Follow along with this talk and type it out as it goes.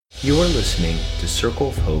You are listening to Circle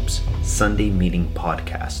of Hope's Sunday Meeting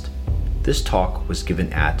Podcast. This talk was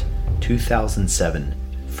given at 2007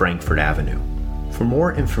 Frankfurt Avenue. For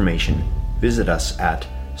more information, visit us at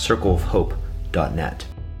circleofhope.net.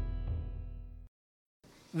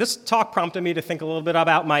 This talk prompted me to think a little bit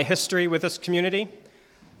about my history with this community.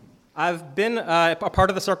 I've been a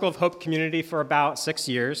part of the Circle of Hope community for about 6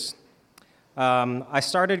 years. I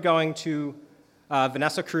started going to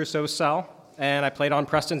Vanessa Crusoe's cell, and I played on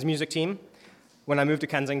Preston's music team when I moved to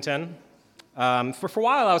Kensington. For a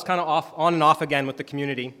while, I was kind of on and off again with the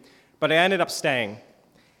community, but I ended up staying.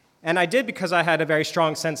 And I did because I had a very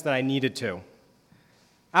strong sense that I needed to.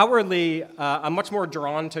 Outwardly, I'm much more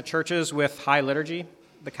drawn to churches with high liturgy,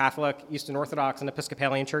 the Catholic, Eastern Orthodox, and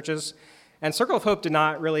Episcopalian churches. And Circle of Hope did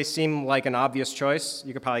not really seem like an obvious choice.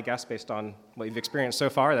 You could probably guess based on what you've experienced so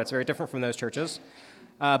far. That's very different from those churches.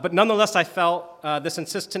 But nonetheless, I felt this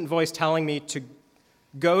insistent voice telling me to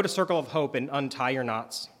go to Circle of Hope and untie your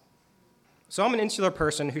knots. So I'm an insular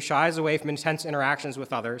person who shies away from intense interactions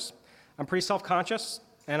with others. I'm pretty self-conscious,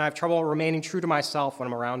 and I have trouble remaining true to myself when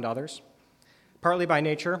I'm around others. Partly by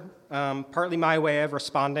nature, partly my way of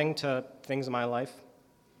responding to things in my life.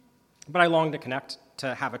 But I long to connect,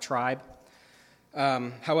 to have a tribe.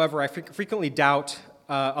 However, I frequently doubt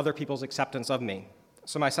other people's acceptance of me,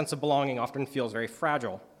 so my sense of belonging often feels very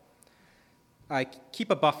fragile. I keep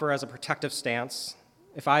a buffer as a protective stance.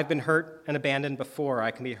 If I've been hurt and abandoned before, I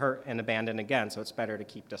can be hurt and abandoned again, so it's better to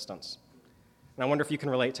keep distance. And I wonder if you can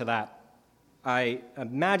relate to that. I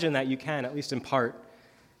imagine that you can, at least in part.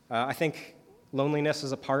 I think loneliness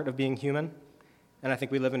is a part of being human, and I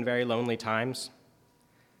think we live in very lonely times.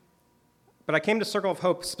 But I came to Circle of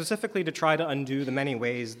Hope specifically to try to undo the many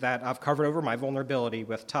ways that I've covered over my vulnerability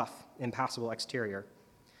with tough, impassable exterior,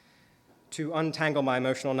 to untangle my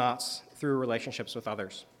emotional knots through relationships with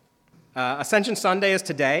others. Ascension Sunday is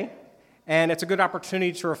today, and it's a good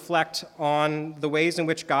opportunity to reflect on the ways in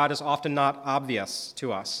which God is often not obvious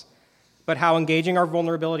to us, but how engaging our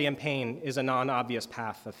vulnerability and pain is a non-obvious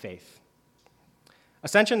path of faith.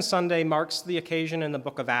 Ascension Sunday marks the occasion in the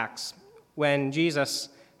book of Acts when Jesus,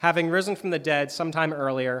 having risen from the dead sometime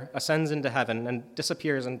earlier, ascends into heaven and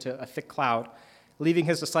disappears into a thick cloud, leaving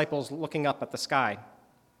his disciples looking up at the sky.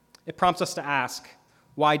 It prompts us to ask,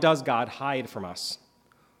 why does God hide from us?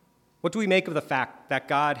 What do we make of the fact that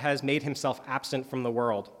God has made himself absent from the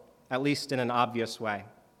world, at least in an obvious way?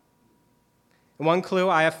 And one clue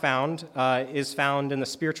I have found is found in the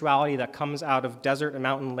spirituality that comes out of desert and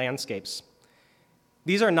mountain landscapes.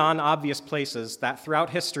 These are non-obvious places that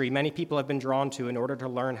throughout history many people have been drawn to in order to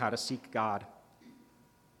learn how to seek God.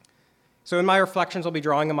 So in my reflections, I'll be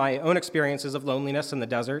drawing on my own experiences of loneliness in the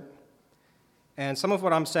desert, and some of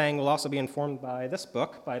what I'm saying will also be informed by this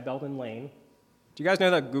book by Belden Lane. Do you guys know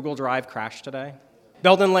that Google Drive crashed today?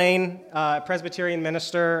 Belden Lane, a Presbyterian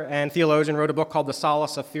minister and theologian, wrote a book called The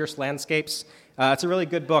Solace of Fierce Landscapes. It's a really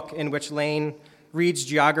good book in which Lane reads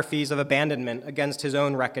geographies of abandonment against his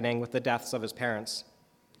own reckoning with the deaths of his parents.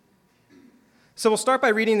 So we'll start by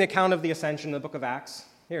reading the account of the Ascension in the book of Acts.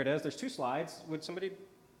 Here it is. There's 2 slides. Would somebody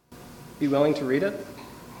be willing to read it?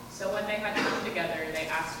 So when they had come together, they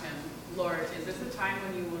asked him, "Lord, is this the time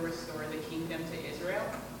when you will restore the kingdom to Israel?"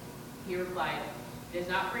 He replied, "It is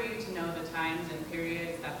not for you to know the times and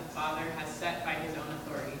periods that the Father has set by his own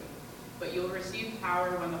authority, but you will receive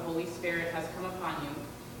power when the Holy Spirit has come upon you,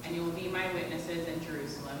 and you will be my witnesses in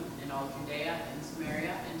Jerusalem, in all Judea and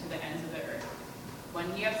Samaria, and to the ends of the earth."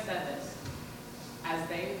 When he had said this, as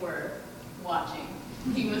they were watching,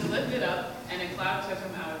 he was lifted up, and a cloud took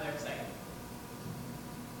him out of their sight.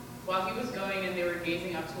 While he was going and they were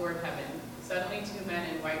gazing up toward heaven, suddenly 2 men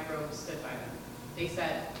in white robes stood by them. They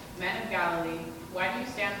said, "Men of Galilee, why do you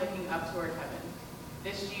stand looking up toward heaven?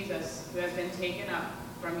 This Jesus, who has been taken up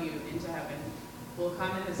from you into heaven, will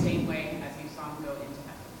come in the same way as you saw him go into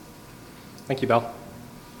heaven." Thank you, Belle.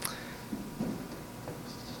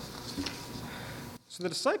 So the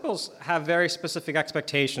disciples have very specific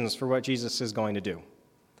expectations for what Jesus is going to do.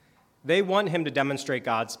 They want him to demonstrate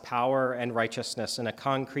God's power and righteousness in a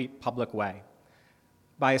concrete public way,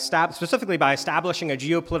 specifically by establishing a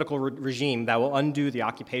geopolitical regime that will undo the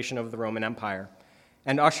occupation of the Roman Empire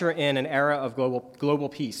and usher in an era of global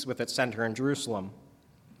peace with its center in Jerusalem.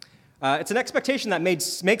 It's an expectation that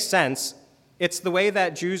makes sense. It's the way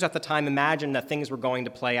that Jews at the time imagined that things were going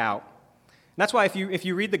to play out. And that's why if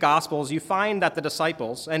you read the Gospels, you find that the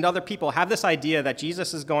disciples and other people have this idea that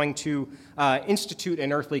Jesus is going to institute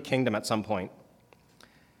an earthly kingdom at some point.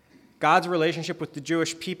 God's relationship with the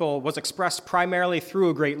Jewish people was expressed primarily through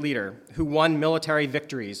a great leader who won military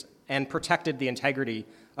victories and protected the integrity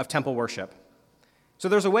of temple worship. So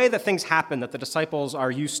there's a way that things happen that the disciples are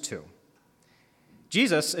used to.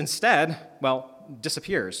 Jesus, instead,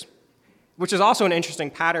 disappears, which is also an interesting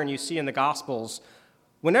pattern you see in the Gospels.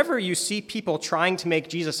 Whenever you see people trying to make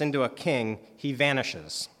Jesus into a king, he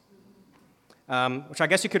vanishes, which I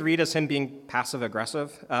guess you could read as him being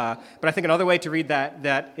passive-aggressive. But I think another way to read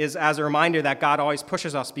that is as a reminder that God always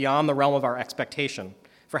pushes us beyond the realm of our expectation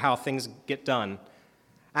for how things get done,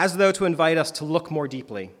 as though to invite us to look more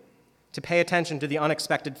deeply, to pay attention to the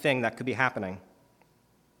unexpected thing that could be happening.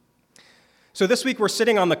 So this week we're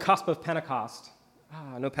sitting on the cusp of Pentecost.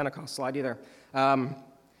 No Pentecost slide either,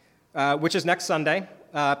 which is next Sunday.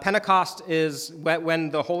 Pentecost is when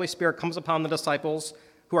the Holy Spirit comes upon the disciples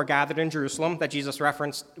who are gathered in Jerusalem that Jesus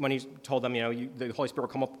referenced when he told them, the Holy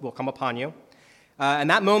Spirit will come upon you. And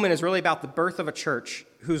that moment is really about the birth of a church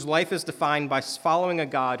whose life is defined by following a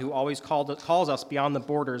God who always calls us beyond the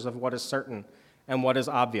borders of what is certain and what is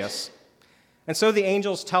obvious. And so the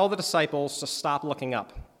angels tell the disciples to stop looking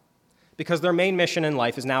up, because their main mission in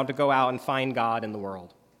life is now to go out and find God in the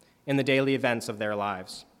world, in the daily events of their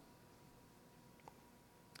lives.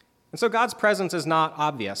 And so God's presence is not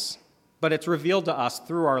obvious, but it's revealed to us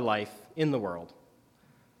through our life in the world.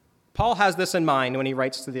 Paul has this in mind when he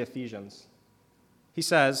writes to the Ephesians. He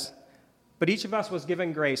says, "But each of us was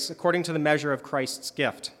given grace according to the measure of Christ's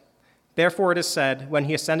gift. Therefore it is said, when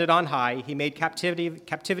he ascended on high, he made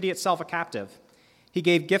captivity itself a captive. He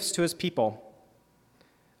gave gifts to his people."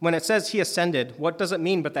 When it says he ascended, what does it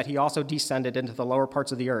mean but that he also descended into the lower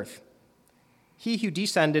parts of the earth? He who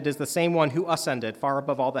descended is the same one who ascended far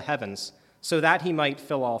above all the heavens, so that he might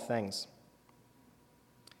fill all things.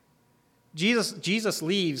 Jesus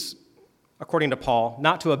leaves, according to Paul,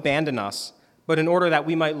 not to abandon us, but in order that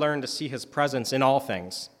we might learn to see his presence in all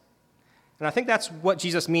things. And I think that's what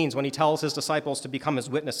Jesus means when he tells his disciples to become his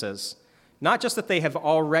witnesses. Not just that they have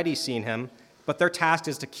already seen him, but their task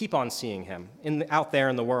is to keep on seeing him out there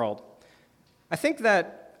in the world. I think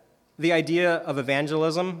that the idea of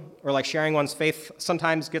evangelism, or like sharing one's faith,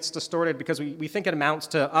 sometimes gets distorted because we think it amounts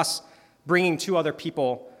to us bringing to other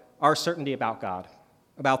people our certainty about God,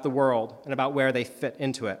 about the world, and about where they fit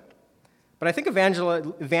into it. But I think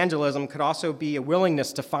evangelism could also be a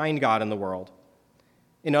willingness to find God in the world,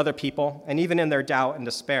 in other people, and even in their doubt and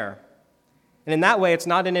despair. And in that way, it's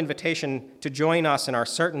not an invitation to join us in our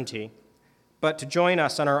certainty, but to join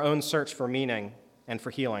us in our own search for meaning and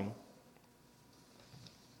for healing.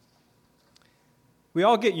 We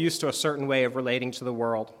all get used to a certain way of relating to the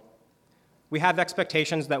world. We have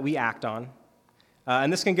expectations that we act on,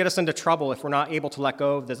 and this can get us into trouble if we're not able to let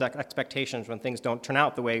go of those expectations when things don't turn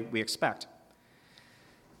out the way we expect.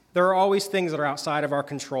 There are always things that are outside of our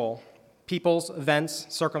control: people's, events,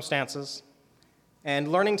 circumstances.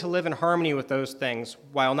 And learning to live in harmony with those things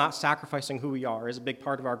while not sacrificing who we are is a big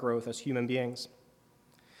part of our growth as human beings.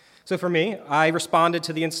 So for me, I responded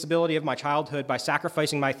to the instability of my childhood by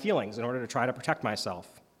sacrificing my feelings in order to try to protect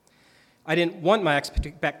myself. I didn't want my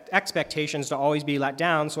expectations to always be let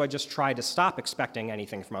down, so I just tried to stop expecting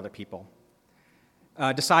anything from other people,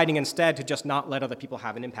 deciding instead to just not let other people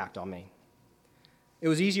have an impact on me. It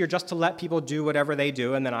was easier just to let people do whatever they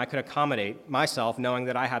do, and then I could accommodate myself, knowing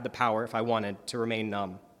that I had the power, if I wanted, to remain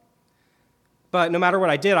numb. But no matter what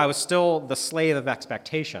I did, I was still the slave of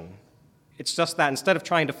expectation. It's just that instead of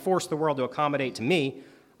trying to force the world to accommodate to me,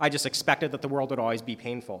 I just expected that the world would always be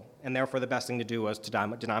painful, and therefore the best thing to do was to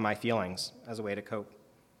deny my feelings as a way to cope.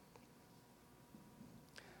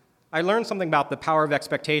 I learned something about the power of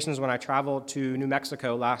expectations when I traveled to New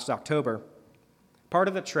Mexico last October. Part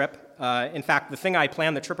of the trip, in fact, the thing I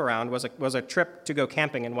planned the trip around was a trip to go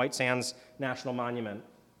camping in White Sands National Monument.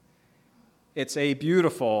 It's a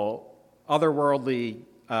beautiful, otherworldly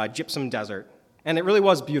gypsum desert, and it really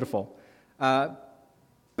was beautiful.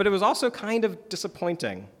 But it was also kind of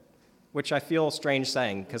disappointing, which I feel strange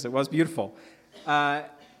saying because it was beautiful.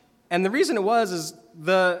 And the reason it was is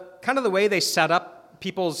the way they set up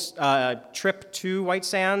people's trip to White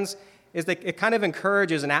Sands is that it kind of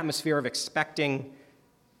encourages an atmosphere of expecting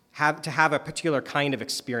to have a particular kind of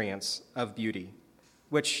experience of beauty,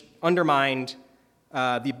 which undermined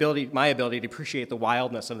my ability to appreciate the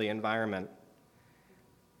wildness of the environment.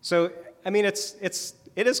 So, I mean, it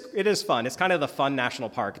is fun. It's kind of the fun national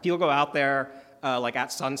park. People go out there like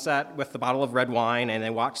at sunset with the bottle of red wine, and they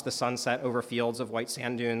watch the sunset over fields of white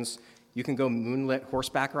sand dunes. You can go moonlit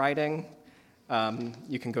horseback riding.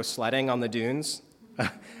 You can go sledding on the dunes.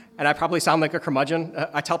 And I probably sound like a curmudgeon.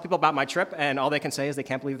 I tell people about my trip, and all they can say is they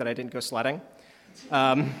can't believe that I didn't go sledding.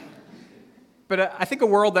 But I think a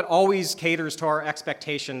world that always caters to our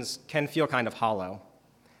expectations can feel kind of hollow.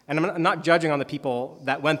 And I'm not judging on the people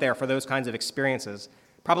that went there for those kinds of experiences,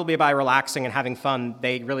 Probably by relaxing and having fun,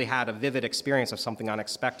 they really had a vivid experience of something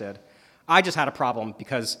unexpected. I just had a problem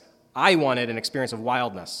because I wanted an experience of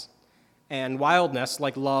wildness. And wildness,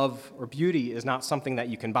 like love or beauty, is not something that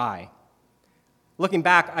you can buy. Looking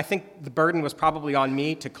back, I think the burden was probably on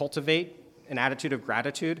me to cultivate an attitude of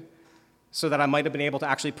gratitude so that I might have been able to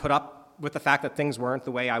actually put up with the fact that things weren't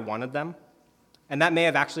the way I wanted them. And that may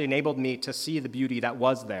have actually enabled me to see the beauty that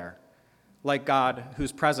was there, like God,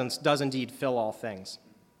 whose presence does indeed fill all things.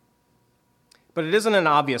 But it isn't an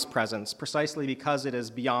obvious presence, precisely because it is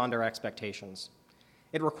beyond our expectations.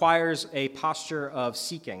 It requires a posture of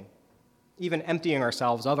seeking, even emptying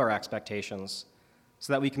ourselves of our expectations,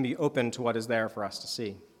 so that we can be open to what is there for us to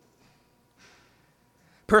see.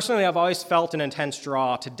 Personally, I've always felt an intense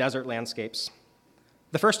draw to desert landscapes.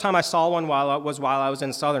 The first time I saw one was while I was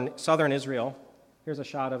in southern Israel. Here's a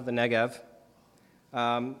shot of the Negev.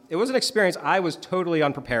 It was an experience I was totally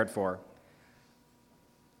unprepared for.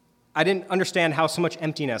 I didn't understand how so much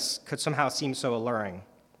emptiness could somehow seem so alluring.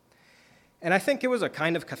 And I think it was a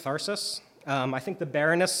kind of catharsis. I think the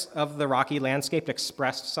barrenness of the rocky landscape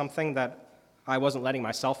expressed something that I wasn't letting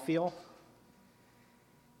myself feel.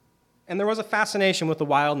 And there was a fascination with the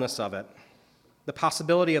wildness of it, the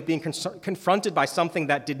possibility of being confronted by something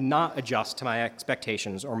that did not adjust to my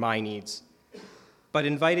expectations or my needs, but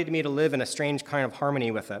invited me to live in a strange kind of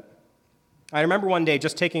harmony with it. I remember one day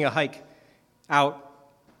just taking a hike out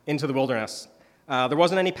into the wilderness. There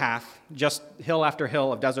wasn't any path, just hill after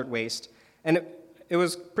hill of desert waste. And it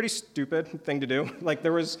was a pretty stupid thing to do. It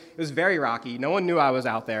was very rocky. No one knew I was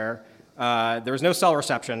out there. There was no cell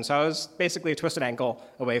reception, so I was basically a twisted ankle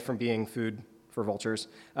away from being food for vultures.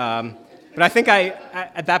 But I think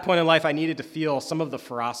at that point in life, I needed to feel some of the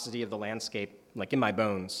ferocity of the landscape, in my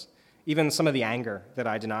bones, even some of the anger that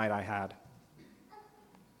I denied I had.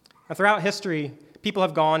 And throughout history, people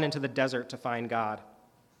have gone into the desert to find God.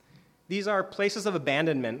 These are places of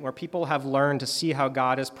abandonment where people have learned to see how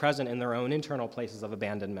God is present in their own internal places of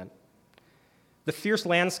abandonment. The fierce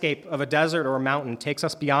landscape of a desert or a mountain takes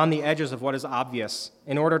us beyond the edges of what is obvious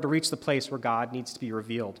in order to reach the place where God needs to be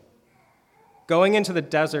revealed. Going into the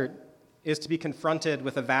desert is to be confronted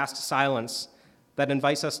with a vast silence that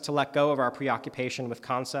invites us to let go of our preoccupation with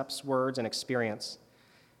concepts, words, and experience,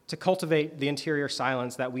 to cultivate the interior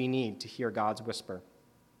silence that we need to hear God's whisper.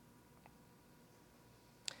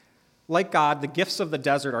 Like God, the gifts of the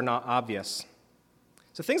desert are not obvious.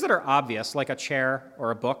 So things that are obvious, like a chair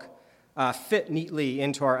or a book, fit neatly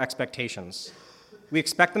into our expectations. We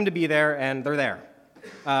expect them to be there, and they're there.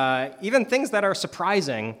 Even things that are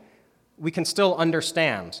surprising, we can still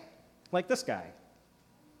understand, like this guy.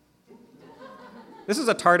 This is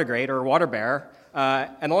a tardigrade, or a water bear,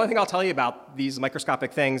 and the only thing I'll tell you about these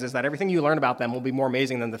microscopic things is that everything you learn about them will be more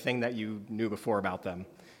amazing than the thing that you knew before about them.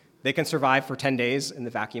 They can survive for 10 days in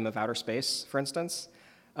the vacuum of outer space, for instance.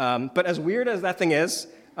 But as weird as that thing is,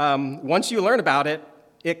 once you learn about it,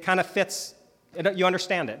 it kind of fits, you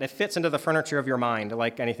understand it. It fits into the furniture of your mind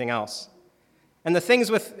like anything else. And the thing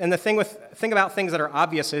about things that are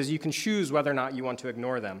obvious is you can choose whether or not you want to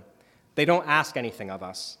ignore them. They don't ask anything of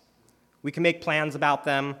us. We can make plans about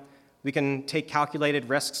them. We can take calculated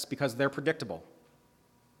risks because they're predictable.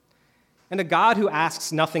 And a God who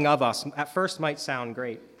asks nothing of us at first might sound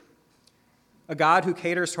great. A God who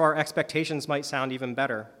caters to our expectations might sound even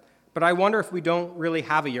better. But I wonder if we don't really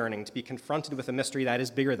have a yearning to be confronted with a mystery that is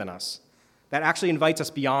bigger than us, that actually invites us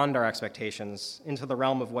beyond our expectations into the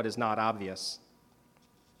realm of what is not obvious.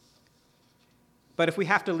 But if we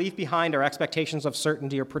have to leave behind our expectations of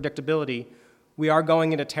certainty or predictability, we are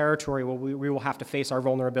going into territory where we will have to face our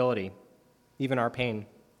vulnerability, even our pain.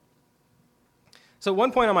 So at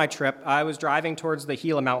one point on my trip, I was driving towards the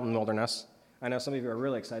Gila Mountain Wilderness. I know some of you are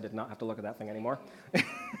really excited to not have to look at that thing anymore.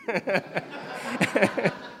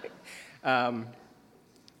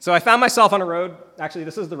 So I found myself on a road. Actually,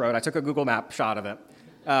 this is the road. I took a Google Map shot of it.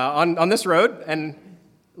 On this road, and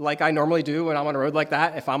like I normally do when I'm on a road like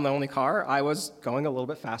that, if I'm the only car, I was going a little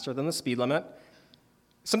bit faster than the speed limit.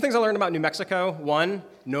 Some things I learned about New Mexico. one,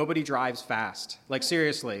 nobody drives fast.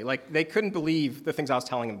 Seriously. They couldn't believe the things I was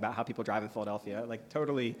telling them about how people drive in Philadelphia.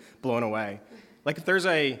 Totally blown away. If there's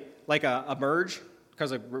a merge,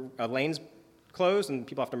 because a lane's closed and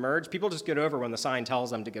people have to merge, people just get over when the sign tells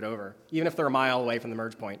them to get over, even if they're a mile away from the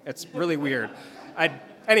merge point. It's really weird.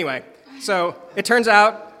 Anyway, so it turns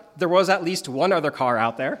out there was at least one other car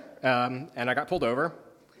out there, and I got pulled over.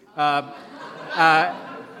 And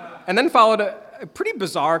then followed a pretty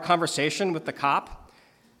bizarre conversation with the cop.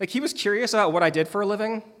 He was curious about what I did for a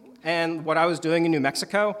living and what I was doing in New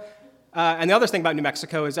Mexico. And the other thing about New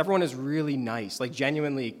Mexico is everyone is really nice,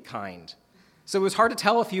 genuinely kind. So it was hard to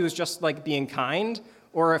tell if he was just being kind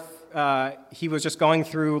or if he was just going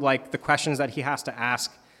through like the questions that he has to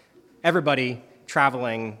ask everybody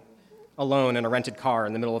traveling alone in a rented car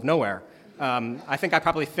in the middle of nowhere. I think I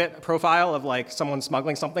probably fit a profile of like someone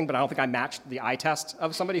smuggling something, but I don't think I matched the eye test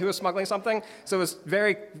of somebody who was smuggling something. So it was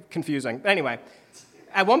very confusing. But anyway,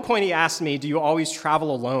 at one point he asked me, "Do you always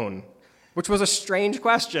travel alone?" Which was a strange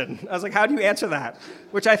question. I was like, how do you answer that?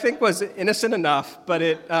 Which I think was innocent enough, but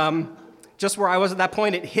it just where I was at that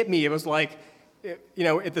point, it hit me. It was like,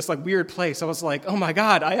 at this like weird place. I was like, oh my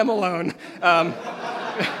God, I am alone.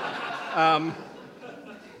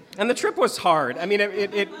 And the trip was hard. I mean,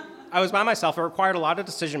 I was by myself. It required a lot of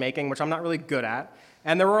decision-making, which I'm not really good at.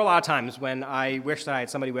 And there were a lot of times when I wished that I had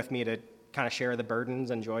somebody with me to kind of share the burdens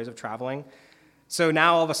and joys of traveling. So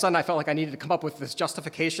now all of a sudden I felt like I needed to come up with this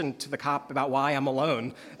justification to the cop about why I'm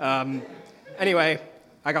alone. Anyway,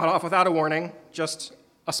 I got off without a warning, just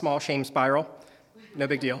a small shame spiral. No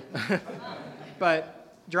big deal.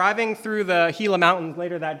 But driving through the Gila Mountains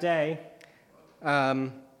later that day,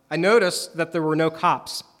 I noticed that there were no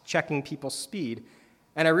cops checking people's speed.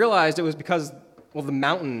 And I realized it was because, well, the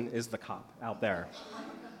mountain is the cop out there.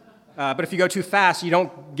 But if you go too fast, you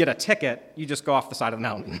don't get a ticket, you just go off the side of the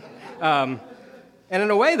mountain. And in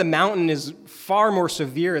a way, the mountain is far more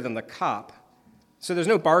severe than the cop. So there's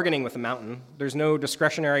no bargaining with the mountain. There's no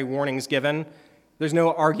discretionary warnings given. There's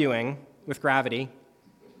no arguing with gravity.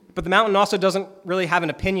 But the mountain also doesn't really have an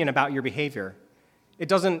opinion about your behavior. It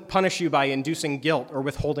doesn't punish you by inducing guilt or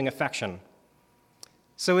withholding affection.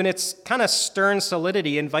 So in its kind of stern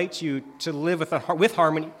solidity, it invites you to live with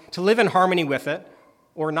harmony, to live in harmony with it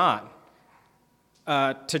or not.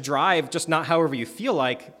 To drive just not however you feel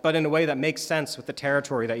like, but in a way that makes sense with the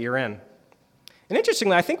territory that you're in. And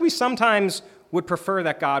interestingly, I think we sometimes would prefer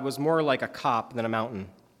that God was more like a cop than a mountain.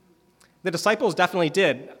 The disciples definitely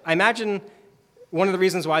did. I imagine one of the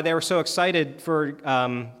reasons why they were so excited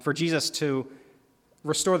for Jesus to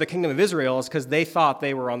restore the kingdom of Israel is because they thought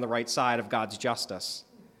they were on the right side of God's justice.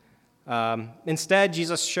 Instead,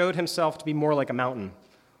 Jesus showed himself to be more like a mountain,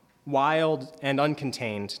 wild and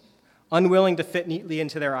uncontained, unwilling to fit neatly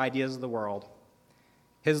into their ideas of the world.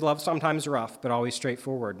 His love sometimes rough, but always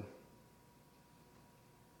straightforward.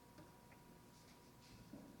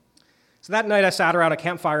 So that night, I sat around a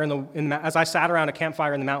campfire as I sat around a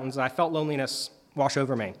campfire in the mountains, I felt loneliness wash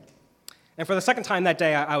over me. And for the second time that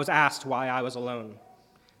day, I was asked why I was alone,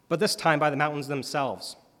 but this time by the mountains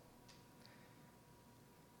themselves.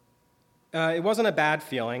 It wasn't a bad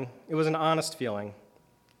feeling. It was an honest feeling,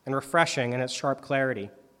 and refreshing in its sharp clarity.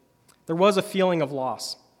 There was a feeling of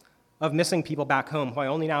loss, of missing people back home who I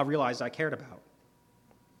only now realized I cared about,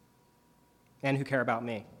 and who care about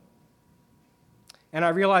me. And I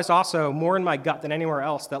realized also, more in my gut than anywhere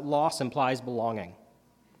else, that loss implies belonging.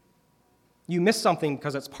 You miss something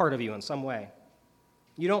because it's part of you in some way.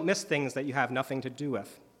 You don't miss things that you have nothing to do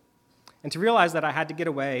with. And to realize that I had to get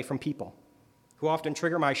away from people who often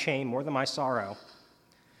trigger my shame more than my sorrow,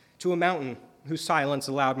 to a mountain whose silence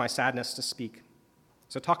allowed my sadness to speak.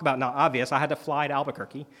 So talk about not obvious. I had to fly to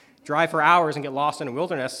Albuquerque, drive for hours and get lost in a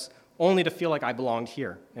wilderness, only to feel like I belonged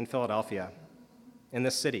here in Philadelphia, in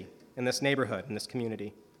this city, in this neighborhood, in this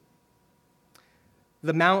community.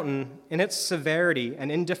 The mountain, in its severity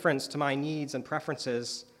and indifference to my needs and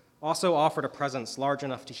preferences, also offered a presence large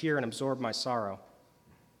enough to hear and absorb my sorrow.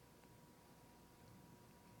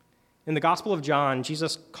 In the Gospel of John,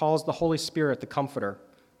 Jesus calls the Holy Spirit the Comforter,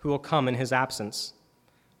 who will come in his absence.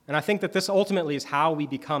 And I think that this ultimately is how we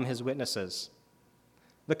become his witnesses.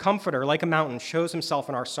 The Comforter, like a mountain, shows himself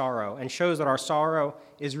in our sorrow and shows that our sorrow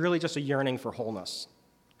is really just a yearning for wholeness,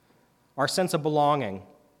 our sense of belonging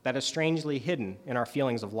that is strangely hidden in our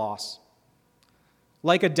feelings of loss.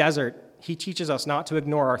 Like a desert, he teaches us not to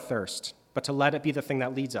ignore our thirst, but to let it be the thing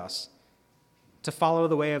that leads us, to follow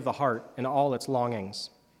the way of the heart in all its longings.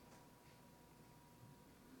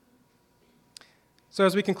 So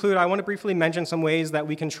as we conclude, I want to briefly mention some ways that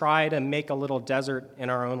we can try to make a little desert in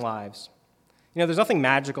our own lives. There's nothing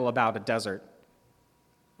magical about a desert.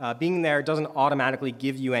 Being there doesn't automatically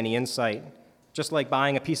give you any insight, just like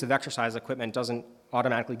buying a piece of exercise equipment doesn't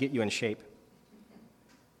automatically get you in shape.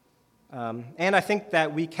 And I think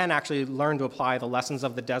that we can actually learn to apply the lessons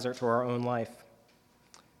of the desert to our own life.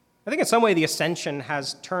 I think in some way the ascension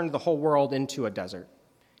has turned the whole world into a desert,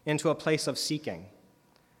 into a place of seeking,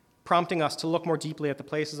 prompting us to look more deeply at the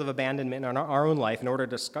places of abandonment in our own life in order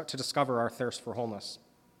to discover our thirst for wholeness.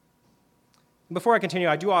 Before I continue,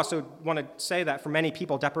 I do also want to say that for many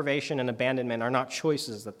people, deprivation and abandonment are not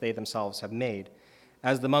choices that they themselves have made,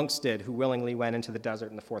 as the monks did who willingly went into the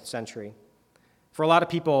desert in the 4th century. For a lot of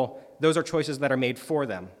people, those are choices that are made for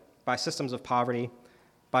them by systems of poverty,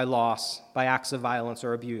 by loss, by acts of violence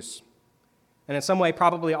or abuse. And in some way,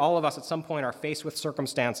 probably all of us at some point are faced with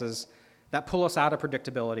circumstances that pull us out of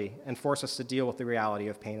predictability and force us to deal with the reality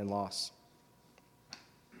of pain and loss.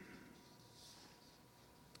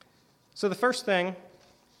 So the first thing,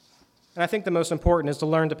 and I think the most important, is to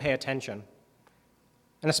learn to pay attention,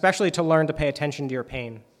 and especially to learn to pay attention to your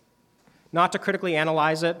pain. Not to critically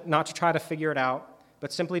analyze it, not to try to figure it out,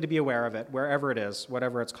 but simply to be aware of it, wherever it is,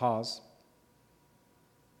 whatever its cause.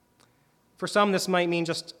 For some, this might mean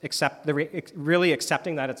just really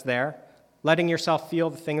accepting that it's there, letting yourself feel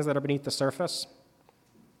the things that are beneath the surface.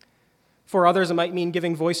 For others, it might mean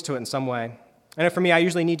giving voice to it in some way. And for me, I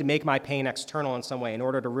usually need to make my pain external in some way in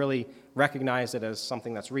order to really recognize it as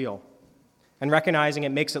something that's real. And recognizing it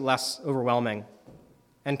makes it less overwhelming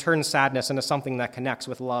and turns sadness into something that connects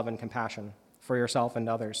with love and compassion for yourself and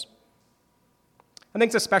others. I think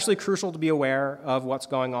it's especially crucial to be aware of what's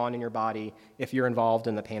going on in your body if you're involved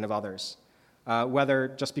in the pain of others, whether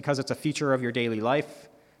just because it's a feature of your daily life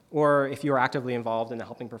or if you are actively involved in the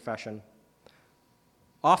helping profession.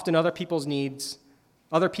 Often other people's need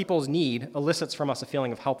elicits from us a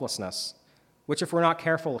feeling of helplessness, which if we're not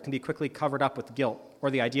careful can be quickly covered up with guilt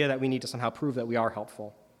or the idea that we need to somehow prove that we are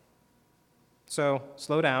helpful. So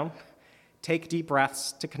slow down, take deep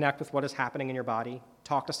breaths to connect with what is happening in your body,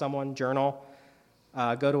 talk to someone, journal,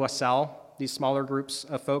 go to a cell, these smaller groups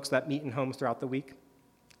of folks that meet in homes throughout the week.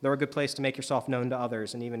 They're a good place to make yourself known to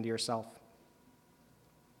others and even to yourself.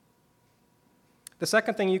 The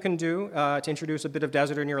second thing you can do to introduce a bit of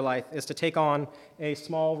desert in your life is to take on a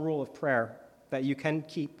small rule of prayer that you can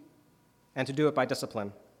keep and to do it by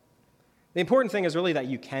discipline. The important thing is really that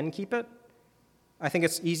you can keep it. I think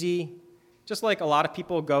it's easy, just like a lot of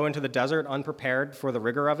people go into the desert unprepared for the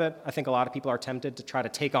rigor of it, I think a lot of people are tempted to try to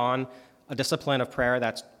take on a discipline of prayer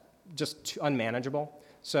that's just too unmanageable.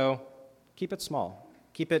 So keep it small,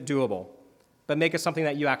 keep it doable, but make it something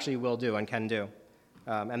that you actually will do and can do,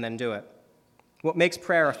 and then do it. What makes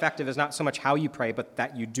prayer effective is not so much how you pray, but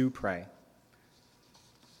that you do pray.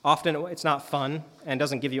 Often it's not fun and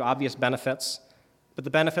doesn't give you obvious benefits, but the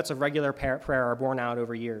benefits of regular prayer are borne out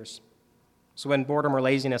over years. So when boredom or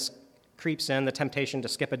laziness creeps in, the temptation to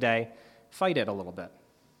skip a day, fight it a little bit.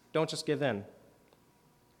 Don't just give in.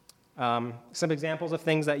 Some examples of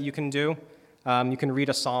things that you can do. You can read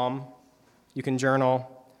a psalm. You can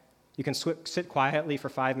journal. You can sit quietly for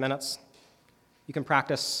 5 minutes. You can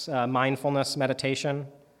practice mindfulness meditation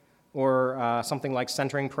or something like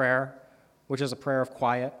centering prayer, which is a prayer of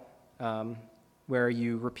quiet where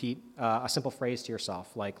you repeat a simple phrase to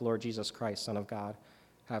yourself like, Lord Jesus Christ, Son of God,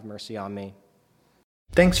 have mercy on me.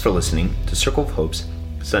 Thanks for listening to Circle of Hope's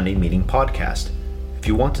Sunday Meeting Podcast. If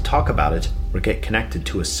you want to talk about it or get connected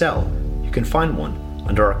to a cell, you can find one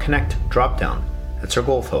under our Connect dropdown at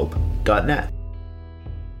circleofhope.net.